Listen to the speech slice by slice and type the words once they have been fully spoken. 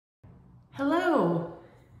Hello.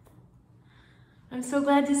 I'm so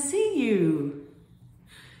glad to see you.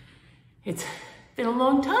 It's been a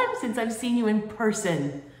long time since I've seen you in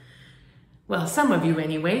person. Well, some of you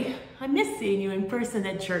anyway. I miss seeing you in person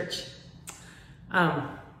at church.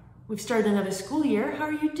 We've started another school year. How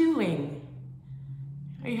are you doing?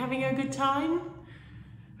 Are you having a good time?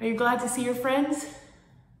 Are you glad to see your friends?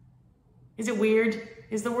 Is it weird?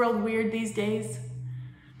 Is the world weird these days?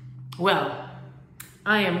 Well,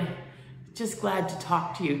 I am just glad to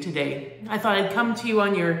talk to you today. I thought I'd come to you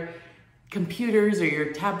on your computers or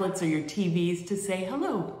your tablets or your TVs to say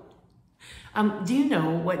hello. Do you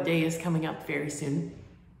know what day is coming up very soon?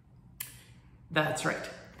 That's right,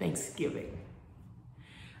 Thanksgiving.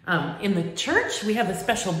 In the church, we have a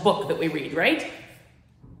special book that we read, right?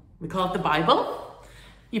 We call it the Bible.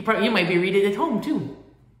 You might be reading it at home too.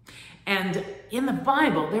 And in the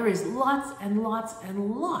Bible, there is lots and lots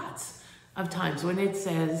and lots of times when it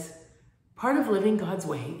says, part of living God's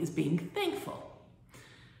way is being thankful.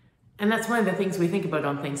 And that's one of the things we think about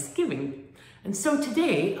on Thanksgiving. And so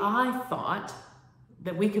today, I thought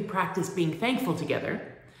that we could practice being thankful together.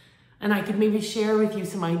 And I could maybe share with you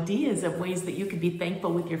some ideas of ways that you could be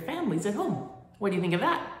thankful with your families at home. What do you think of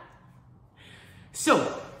that?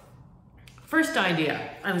 So, first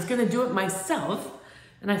idea, I was gonna do it myself,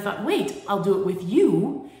 and I thought, wait, I'll do it with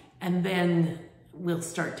you, and then we'll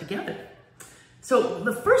start together. So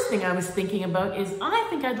the first thing I was thinking about is I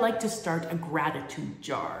think I'd like to start a gratitude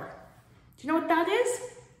jar. Do you know what that is?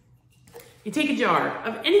 You take a jar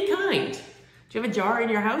of any kind. Do you have a jar in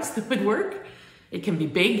your house that would work? It can be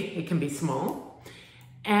big, it can be small.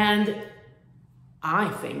 And I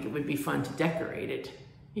think it would be fun to decorate it.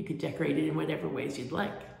 You could decorate it in whatever ways you'd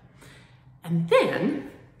like. And then,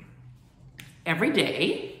 every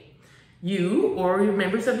day, you or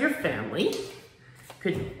members of your family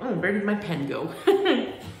could, oh, where did my pen go?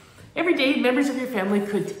 Every day, members of your family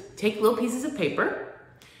could take little pieces of paper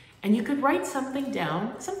and you could write something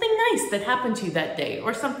down, something nice that happened to you that day,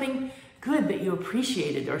 or something good that you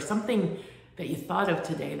appreciated, or something that you thought of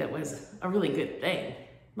today that was a really good thing.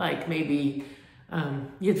 Like maybe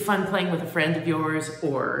you had fun playing with a friend of yours,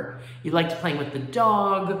 or you liked playing with the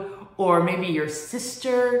dog, or maybe your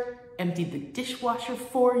sister emptied the dishwasher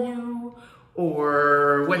for you,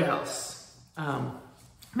 or what else?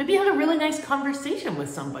 Maybe you had a really nice conversation with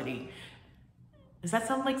somebody. Does that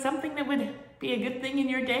sound like something that would be a good thing in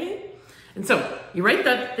your day? And so you write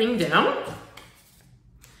that thing down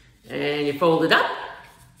and you fold it up,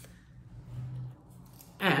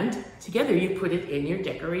 and together you put it in your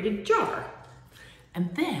decorated jar.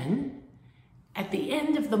 And then at the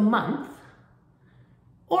end of the month,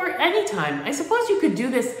 or anytime, I suppose you could do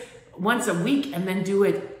this once a week and then do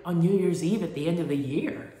it on New Year's Eve at the end of the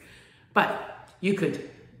year.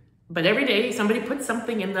 But every day somebody puts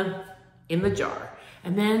something in the jar.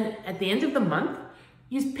 And then at the end of the month,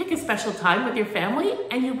 you pick a special time with your family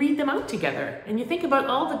and you read them out together. And you think about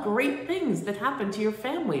all the great things that happened to your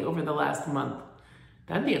family over the last month.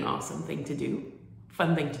 That'd be an awesome thing to do.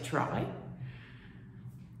 Fun thing to try.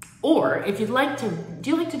 Or if you'd like to,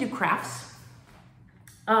 do you like to do crafts?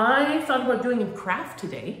 I thought about doing a craft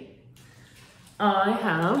today.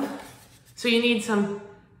 So you need some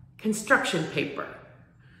construction paper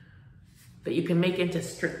that you can make into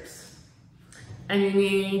strips. And you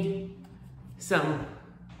need some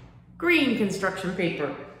green construction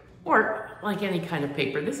paper, or like any kind of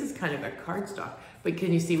paper. This is kind of a cardstock, but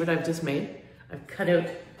can you see what I've just made? I've cut out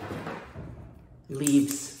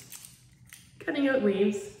leaves, cutting out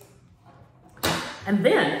leaves. And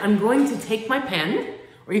then I'm going to take my pen,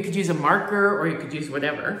 or you could use a marker, or you could use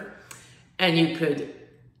whatever, and you could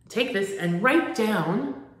take this and write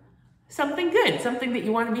down something good, something that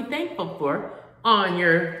you want to be thankful for on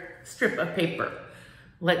your strip of paper.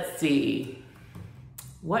 Let's see.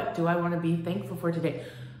 What do I want to be thankful for today?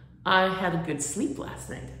 I had a good sleep last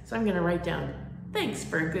night, so I'm going to write down, thanks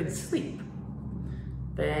for a good sleep.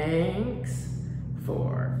 Thanks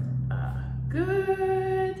for a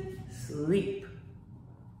good sleep.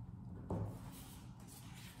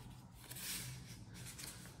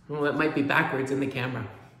 Well, it might be backwards in the camera.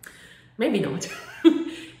 Maybe not.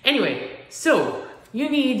 Anyway, so you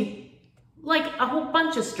need like a whole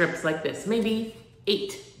bunch of strips like this, maybe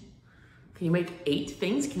 8. Can you make 8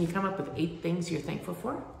 things? Can you come up with 8 things you're thankful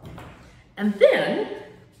for? And then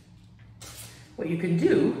what you can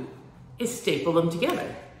do is staple them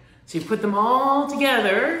together. So you put them all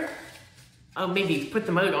together. Maybe put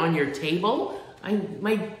them out on your table.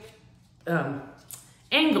 My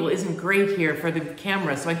angle isn't great here for the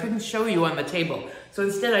camera, so I couldn't show you on the table. So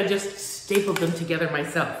instead I just stapled them together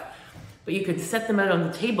myself. but you could set them out on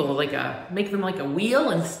the table, make them like a wheel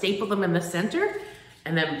and staple them in the center,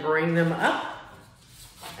 and then bring them up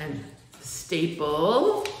and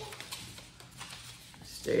staple,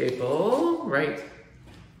 right.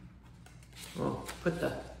 We'll put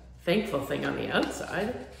the thankful thing on the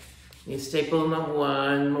outside. You staple them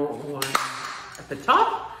one at the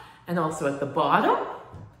top and also at the bottom.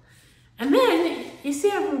 And then you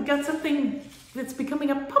see I've got something that's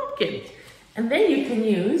becoming a pumpkin. And then you can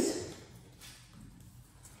use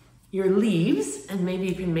your leaves and maybe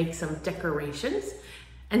you can make some decorations.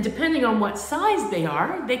 And depending on what size they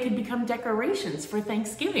are, they can become decorations for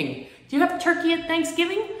Thanksgiving. Do you have turkey at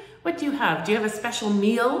Thanksgiving? What do you have? Do you have a special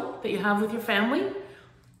meal that you have with your family?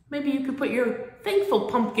 Maybe you could put your thankful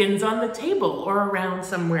pumpkins on the table or around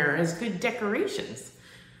somewhere as good decorations.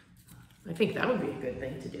 I think that would be a good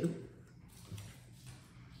thing to do.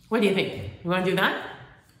 What do you think? You want to do that?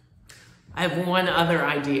 I have one other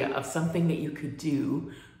idea of something that you could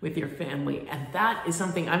do with your family, and that is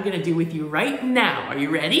something I'm going to do with you right now. Are you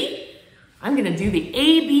ready? I'm going to do the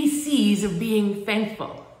ABCs of being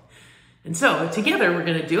thankful. And so together we're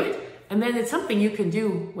going to do it, and then it's something you can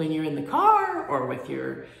do when you're in the car or with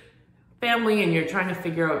your family and you're trying to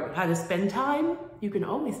figure out how to spend time. You can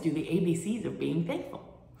always do the ABCs of being thankful.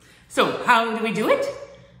 So how do we do it?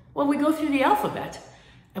 Well, we go through the alphabet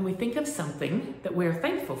and we think of something that we're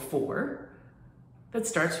thankful for that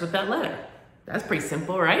starts with that letter. That's pretty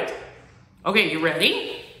simple, right? Okay, you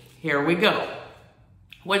ready? Here we go.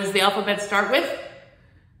 What does the alphabet start with?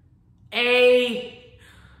 A.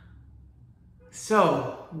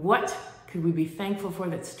 So, what could we be thankful for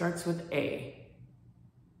that starts with A?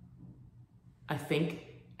 I think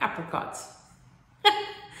apricots.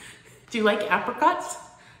 Do you like apricots?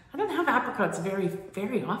 I don't have apricots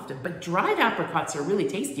very often, but dried apricots are really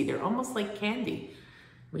tasty. They're almost like candy.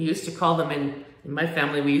 We used to call them, in my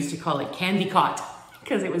family, we used to call it candy cot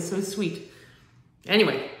because it was so sweet.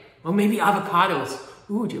 Anyway, well, maybe avocados.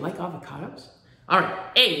 Ooh, do you like avocados? All right,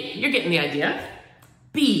 A, you're getting the idea.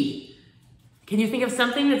 B, can you think of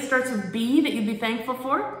something that starts with B that you'd be thankful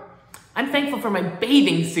for? I'm thankful for my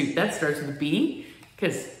bathing suit. That starts with B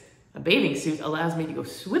because a bathing suit allows me to go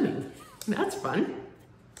swimming. That's fun.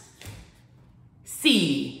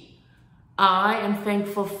 C, I am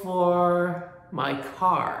thankful for my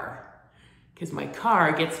car because my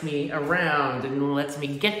car gets me around and lets me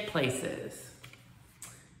get places.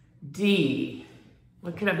 D,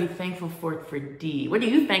 what could I be thankful for D? What are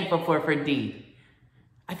you thankful for D?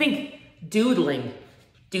 I think doodling.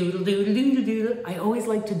 Doodle, doodle, doodle, doodle. I always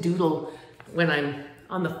like to doodle when I'm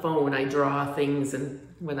on the phone. I draw things, and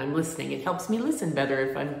when I'm listening, it helps me listen better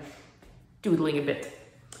if I'm doodling a bit.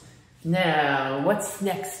 Now, what's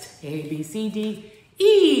next? A, B, C, D,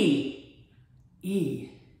 E. E.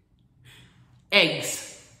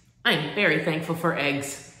 Eggs. I'm very thankful for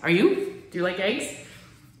eggs. Are you? Do you like eggs?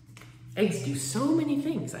 Eggs do so many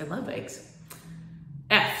things. I love eggs.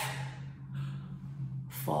 F.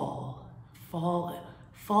 Fall.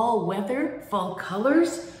 Fall weather, fall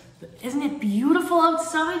colors. Isn't it beautiful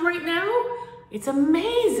outside right now? It's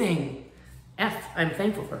amazing. F, I'm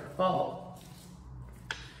thankful for fall.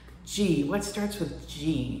 G, what starts with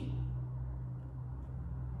G?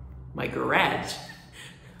 My garage.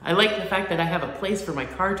 I like the fact that I have a place for my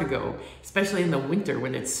car to go, especially in the winter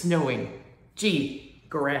when it's snowing. G,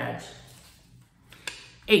 garage.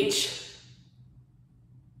 H,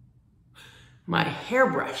 my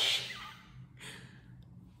hairbrush.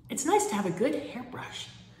 It's nice to have a good hairbrush.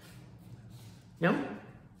 No?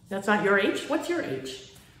 That's not your H? What's your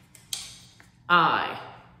H? I.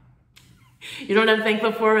 You know what I'm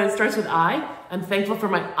thankful for that starts with I? I'm thankful for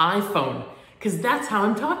my iPhone, because that's how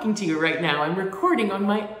I'm talking to you right now. I'm recording on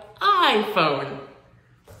my iPhone.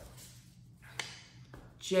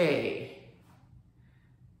 J.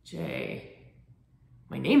 J.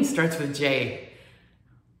 My name starts with J.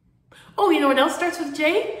 Oh, you know what else starts with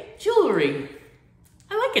J? Jewelry.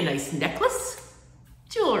 I like a nice necklace.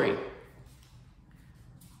 Jewelry.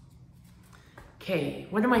 K.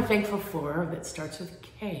 What am I thankful for that starts with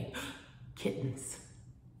K? Kittens.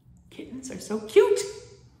 Kittens are so cute.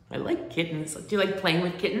 I like kittens. Do you like playing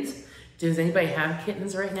with kittens? Does anybody have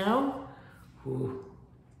kittens right now? Ooh.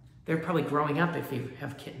 They're probably growing up if you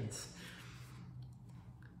have kittens.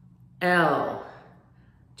 L.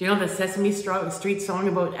 Do you know the Sesame Street song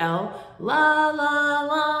about L? La, la,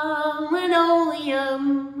 la,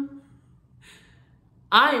 linoleum.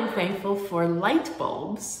 I am thankful for light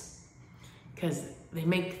bulbs because they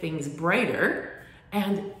make things brighter.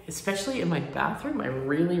 And especially in my bathroom, I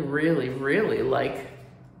really, really, really like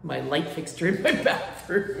my light fixture in my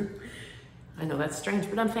bathroom. I know that's strange,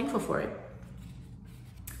 but I'm thankful for it.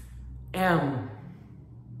 M.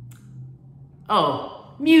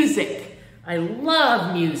 Oh, music. I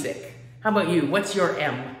love music. How about you? What's your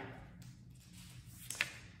M?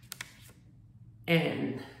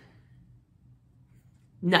 N.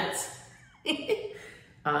 Nuts.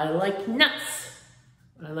 I like nuts.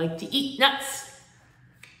 I like to eat nuts.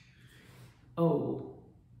 O.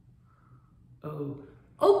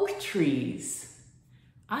 Oak trees.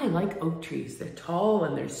 I like oak trees. They're tall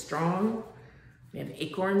and they're strong. They have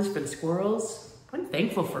acorns for the squirrels. I'm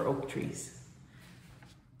thankful for oak trees.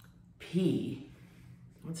 P.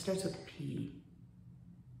 What starts with P?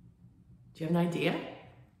 Do you have an idea?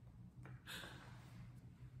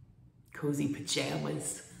 Cozy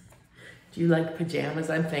pajamas. Do you like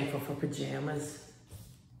pajamas? I'm thankful for pajamas.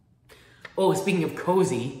 Oh, speaking of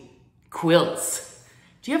cozy, quilts.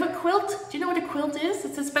 Do you have a quilt? Do you know what a quilt is?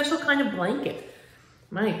 It's a special kind of blanket.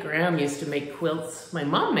 My gram used to make quilts. My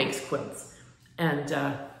mom makes quilts. And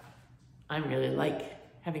I really like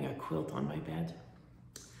having a quilt on my bed.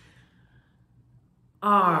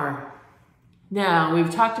 R. Now, we've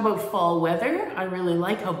talked about fall weather. I really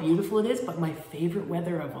like how beautiful it is, but my favorite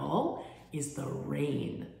weather of all is the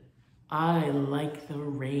rain. I like the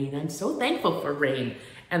rain. I'm so thankful for rain.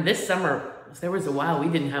 And this summer, there was a while we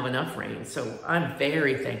didn't have enough rain, so I'm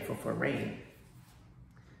very thankful for rain.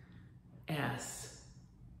 S.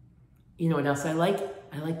 You know what else I like?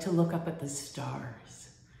 I like to look up at the stars.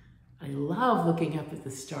 I love looking up at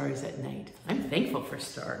the stars at night. I'm thankful for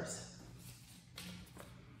stars.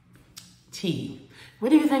 T.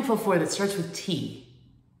 What are you thankful for that starts with T?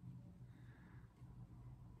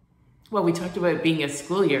 Well, we talked about it being a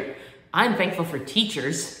school year. I'm thankful for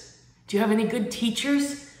teachers. Do you have any good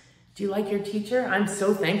teachers? Do you like your teacher? I'm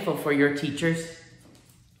so thankful for your teachers.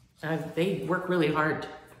 They work really hard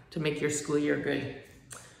to make your school year good.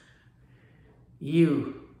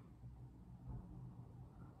 U.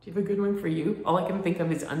 Do you have a good one for you? All I can think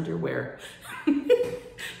of is underwear.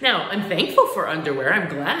 Now, I'm thankful for underwear. I'm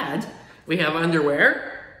glad we have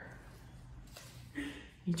underwear.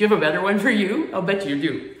 Do you have a better one for you? I'll bet you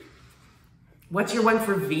do. What's your one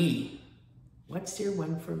for V? What's your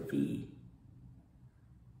one for V?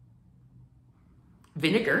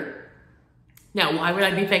 Vinegar. Now, why would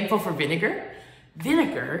I be thankful for vinegar?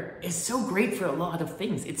 Vinegar is so great for a lot of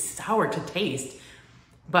things. It's sour to taste,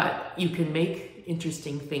 but you can make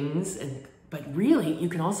interesting things. But really, you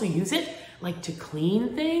can also use it like to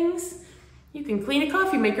clean things. You can clean a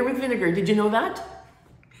coffee maker with vinegar. Did you know that?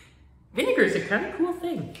 Vinegar is a kind of cool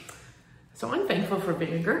thing. So I'm thankful for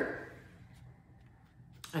vinegar.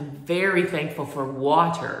 I'm very thankful for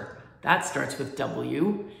water. That starts with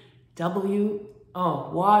W. W, oh,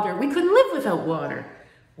 water. We couldn't live without water.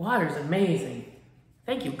 Water's amazing.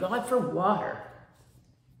 Thank you, God, for water.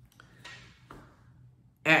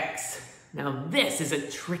 X. Now this is a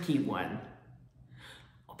tricky one.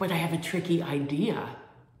 But I have a tricky idea.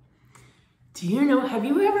 Do you know, have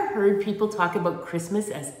you ever heard people talk about Christmas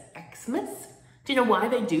as Xmas? Do you know why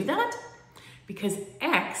they do that? Because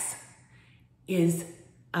X is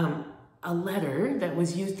a letter that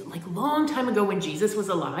was used like a long time ago when Jesus was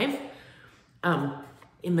alive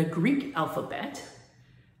in the Greek alphabet,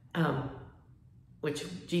 which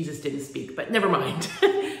Jesus didn't speak, but never mind.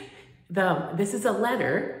 This is a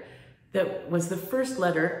letter that was the first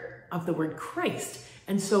letter of the word Christ.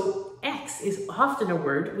 And so X is often a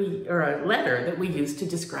word or a letter that we use to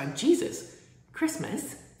describe Jesus.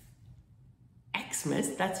 Christmas,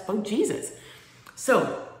 Xmas, that's about Jesus.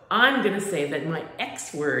 So I'm gonna say that my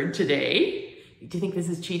X word today, do you think this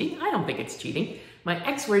is cheating? I don't think it's cheating. My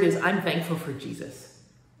X word is I'm thankful for Jesus.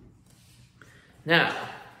 Now,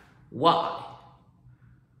 Y.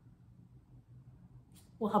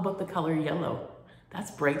 Well, how about the color yellow?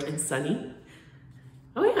 That's bright and sunny.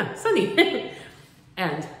 Oh yeah, sunny.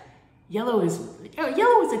 And yellow is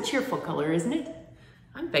a cheerful color, isn't it?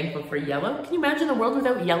 I'm thankful for yellow. Can you imagine a world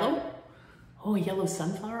without yellow? Oh, a yellow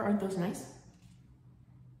sunflower, aren't those nice?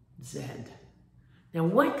 Z. Now,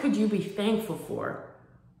 what could you be thankful for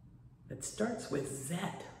that starts with Z?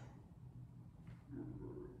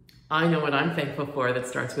 I know what I'm thankful for that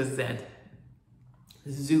starts with Z.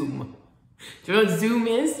 Zoom. Do you know what Zoom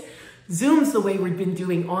is? Zoom's the way we've been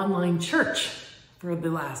doing online church for the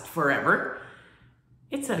last forever.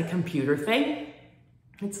 It's a computer thing.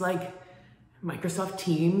 It's like Microsoft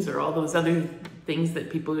Teams or all those other things that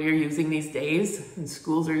people are using these days and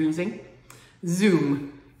schools are using.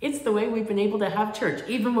 Zoom. It's the way we've been able to have church,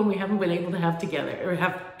 even when we haven't been able to have together or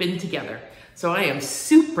have been together. So I am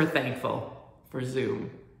super thankful for Zoom.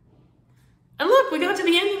 And look, we got to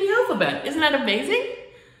the end of the alphabet. Isn't that amazing?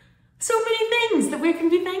 So many things that we can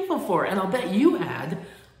be thankful for. And I'll bet you had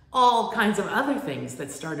all kinds of other things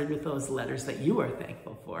that started with those letters that you are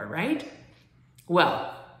thankful for, right?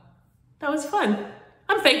 Well, that was fun.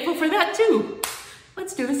 I'm thankful for that too.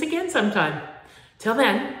 Let's do this again sometime. Till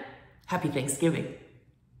then, happy Thanksgiving.